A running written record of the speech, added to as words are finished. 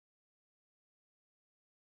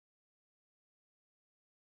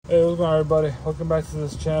Hey, what's going on, everybody? Welcome back to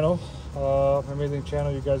this channel, amazing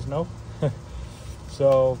channel, you guys know.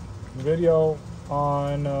 So, video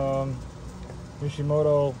on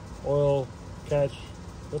Mishimoto oil catch.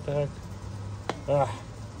 What the heck?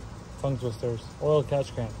 Tongue twisters. Oil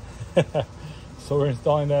catch can. So we're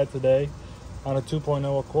installing that today on a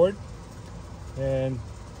 2.0 Accord, and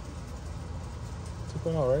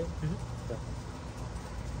 2.0, right? Yeah.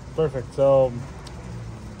 Perfect. So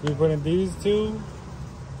we put in these two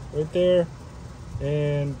right there,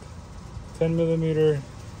 and 10 millimeter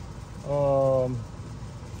so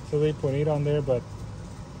 8.8 on there, but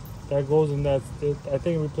that goes in that. I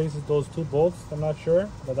think it replaces those two bolts. I'm not sure,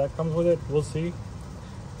 but that comes with it. We'll see.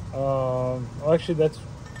 Actually, that's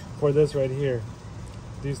for this right here.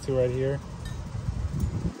 These two right here,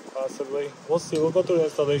 possibly. We'll see. We'll go through the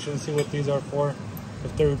installation and see what these are for,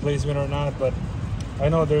 if they're replacement or not. But I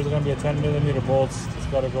know there's going to be a 10 millimeter bolts. It's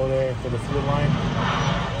got to go there for the fuel line.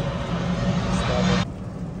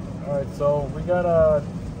 Alright, so we got a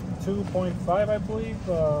 2.5, I believe,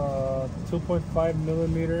 2.5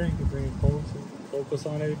 millimeter. You can bring it close, focus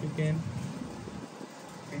on it if you can.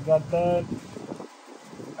 We got that,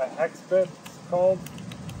 a hex bit it's called,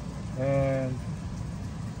 and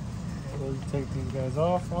we'll take these guys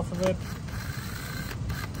off of it.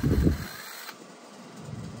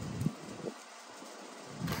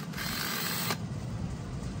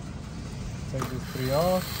 Take these three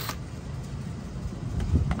off,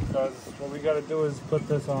 because what we got to do is put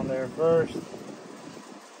this on there first.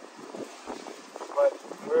 But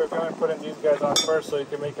we're going to put in these guys on first so you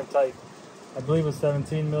can make them tight. I believe a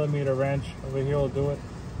 17 millimeter wrench over here will do it.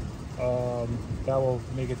 That will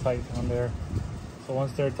make it tight on there. So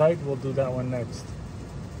once they're tight, we'll do that one next.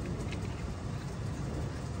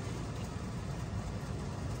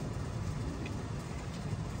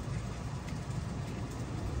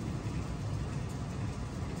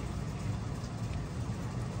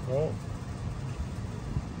 Oh.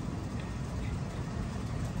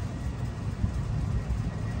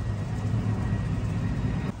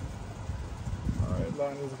 Alright,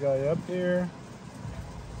 line this guy up here.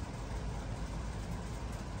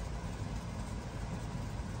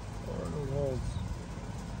 Where are those holes?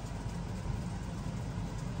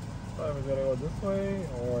 So we gotta go this way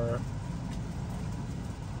or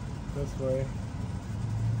this way,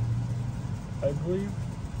 I believe.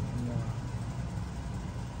 No.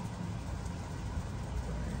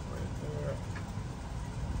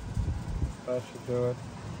 That should do it.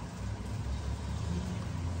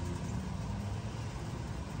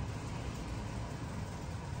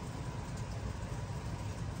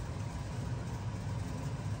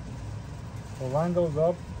 So line those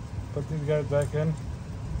up, put these guys back in.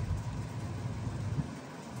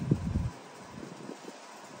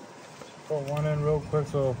 Put one in real quick,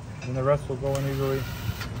 so and the rest will go in easily.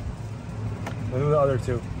 We'll do the other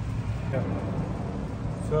two. Yeah.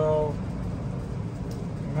 So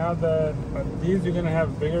now that these are going to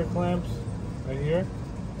have bigger clamps right here,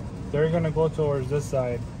 they're going to go towards this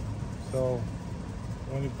side. So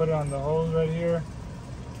when you put it on the hose right here,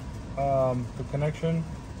 the connection,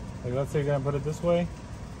 like let's say you're going to put it this way,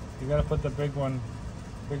 you got to put the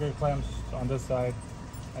bigger clamps on this side,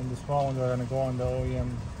 and the small ones are going to go on the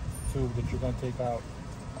OEM tube that you're going to take out.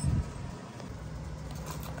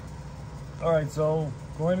 Alright, so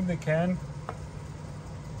going in the can,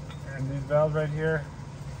 and these valves right here,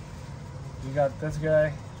 you got this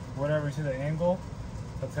guy, whatever you see the angle,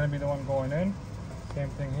 that's going to be the one going in. Same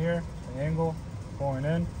thing here, the angle going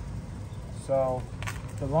in. So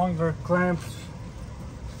the longer clamps,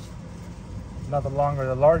 not the longer,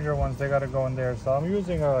 the larger ones, they got to go in there. So I'm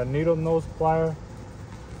using a needle nose plier.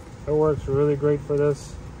 It works really great for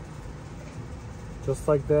this. Just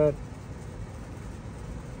like that.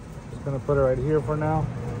 Just going to put it right here for now.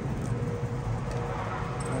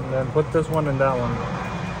 And then put this one in that one.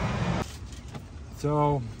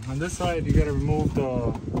 So on this side, you got to remove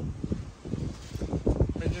the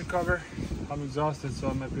engine cover. I'm exhausted, so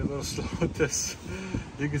I might be a little slow with this.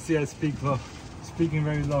 You can see I speak low, speaking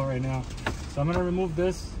very low right now. So I'm gonna remove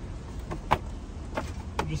this,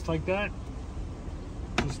 just like that.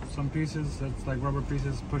 Just some pieces, that's like rubber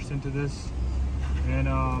pieces pushed into this, and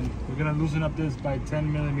we're gonna loosen up this by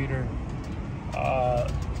 10 millimeter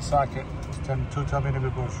socket. 2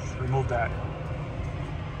 millimeter bush. Remove that.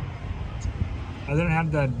 I didn't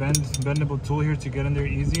have that bendable tool here to get in there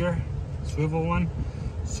easier, swivel one,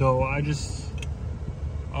 so I just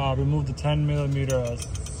removed the 10 millimeter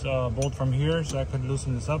bolt from here so I could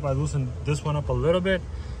loosen this up. I loosened this one up a little bit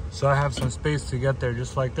so I have some space to get there,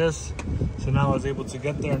 just like this. So now I was able to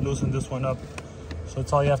get there and loosen this one up. So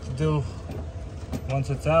that's all you have to do. Once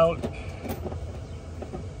it's out,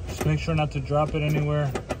 Just make sure not to drop it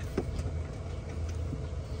anywhere.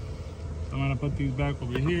 I'm gonna put these back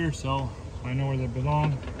over here so I know where they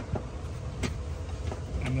belong.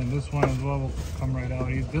 And then this one as well will come right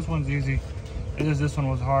out. This one's easy. It's just this one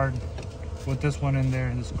was hard. Put this one in there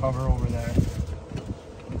and this cover over there.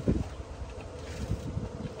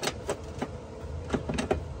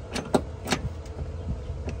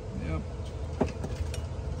 Yep.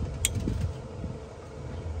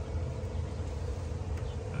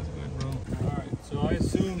 That's good, bro. Alright, so I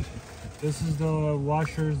assumed this is the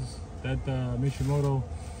washers that Mishimoto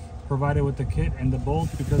provided with the kit and the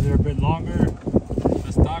bolts because they're a bit longer.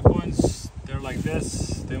 The stock ones, they're like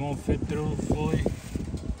this. They won't fit through fully.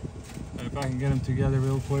 If I can get them together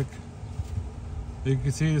real quick. You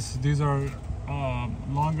can see these are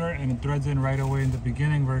longer and it threads in right away in the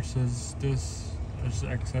beginning versus this is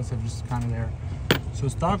excessive, just kind of there. So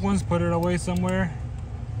stock ones, put it away somewhere.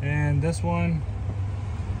 And this one,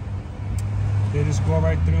 they just go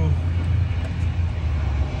right through.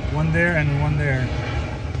 One there and one there.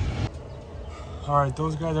 All right,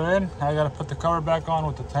 those guys are in. I gotta put the cover back on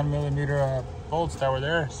with the 10mm bolts that were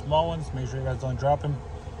there, small ones. Make sure you guys don't drop them.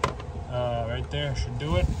 Right there should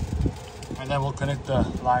do it. And then we'll connect the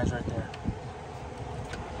lines right there.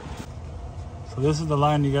 So this is the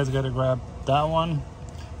line you guys gotta grab. That one,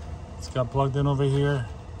 it's got plugged in over here.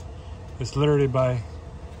 It's literally by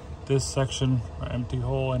this section, an empty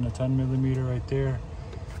hole and a 10mm right there.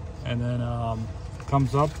 And then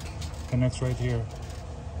comes up, connects right here.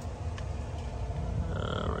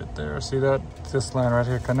 Right there, see that? This line right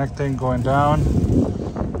here connecting, going down.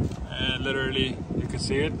 And literally, you can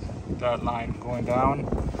see it, that line going down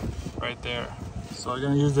right there. So I'm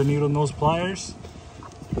gonna use the needle nose pliers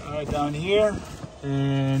down here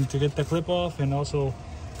and to get the clip off, and also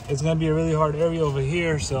it's gonna be a really hard area over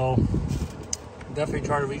here, so definitely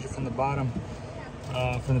try to reach it from the bottom,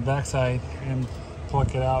 from the back side and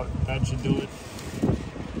pluck it out. That should do it.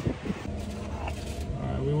 All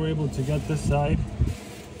right, we were able to get this side.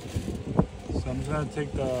 So I'm just gonna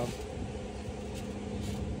take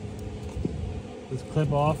this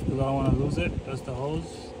clip off because I don't want to lose it. That's the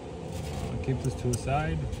hose. I'll keep this to the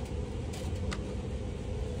side.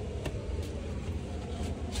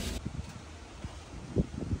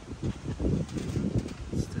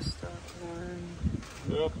 It's the stock one.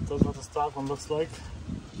 Yep, that's what the stock one looks like.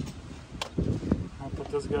 I'll put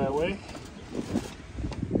this guy away.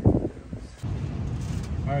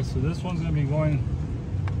 Alright, so this one's gonna be going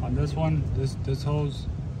on this one, this hose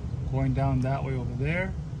going down that way over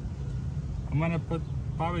there. I'm gonna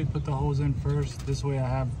probably put the hose in first. This way I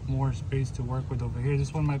have more space to work with over here.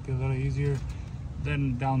 This one might be a little easier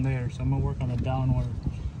than down there. So I'm gonna work on the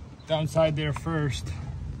downside there first,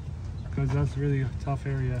 because that's really a tough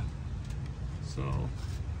area. So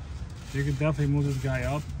you can definitely move this guy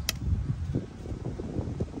up.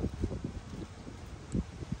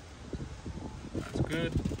 That's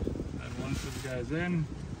good. And once this guy's in,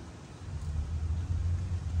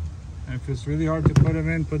 and if it's really hard to put them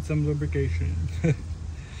in, put some lubrication. And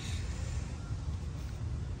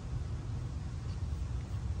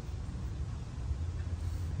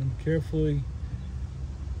carefully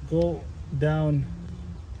go down,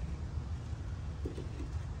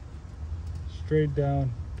 straight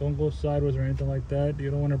down. Don't go sideways or anything like that. You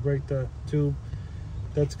don't want to break the tube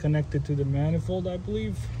that's connected to the manifold, I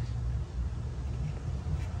believe.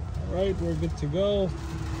 All right, we're good to go.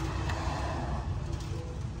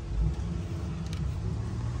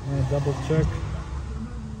 And double check.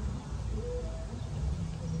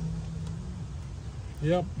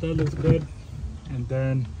 Yep, that looks good. And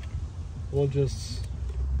then we'll just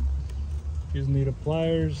use needle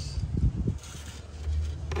pliers.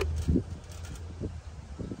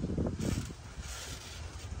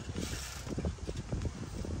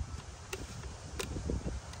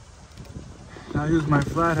 I'll use my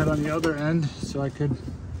flathead on the other end so I could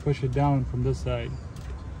push it down from this side.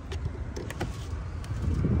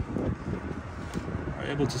 Are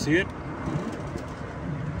you able to see it?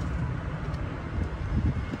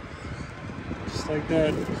 Just like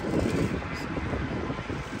that.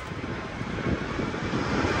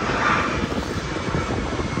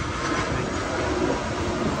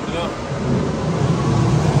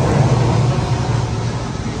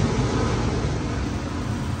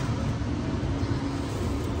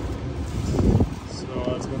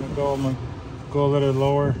 I'm gonna go a little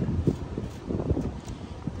lower.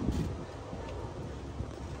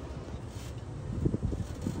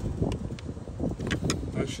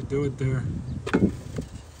 That should do it there.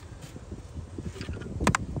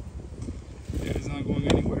 Yeah, it's not going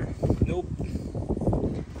anywhere. Nope.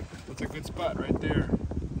 That's a good spot right there.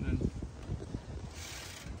 And then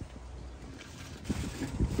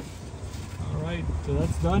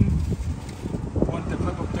that's done. Want the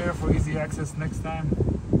clip up there for easy access next time.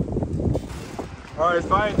 Alright, it's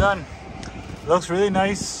finally done. Looks really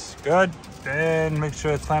nice, good. And make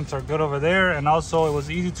sure the clamps are good over there. And also it was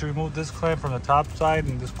easy to remove this clamp from the top side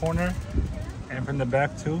in this corner and from the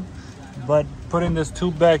back too. But putting this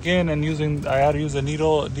tube back in and I had to use a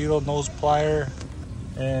needle nose plier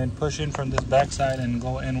and push in from this back side and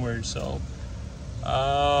go inward. So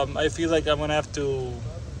I feel like I'm gonna have to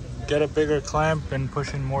get a bigger clamp and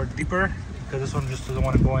push in more deeper, because this one just doesn't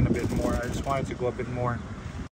want to go in a bit more. I just want it to go a bit more.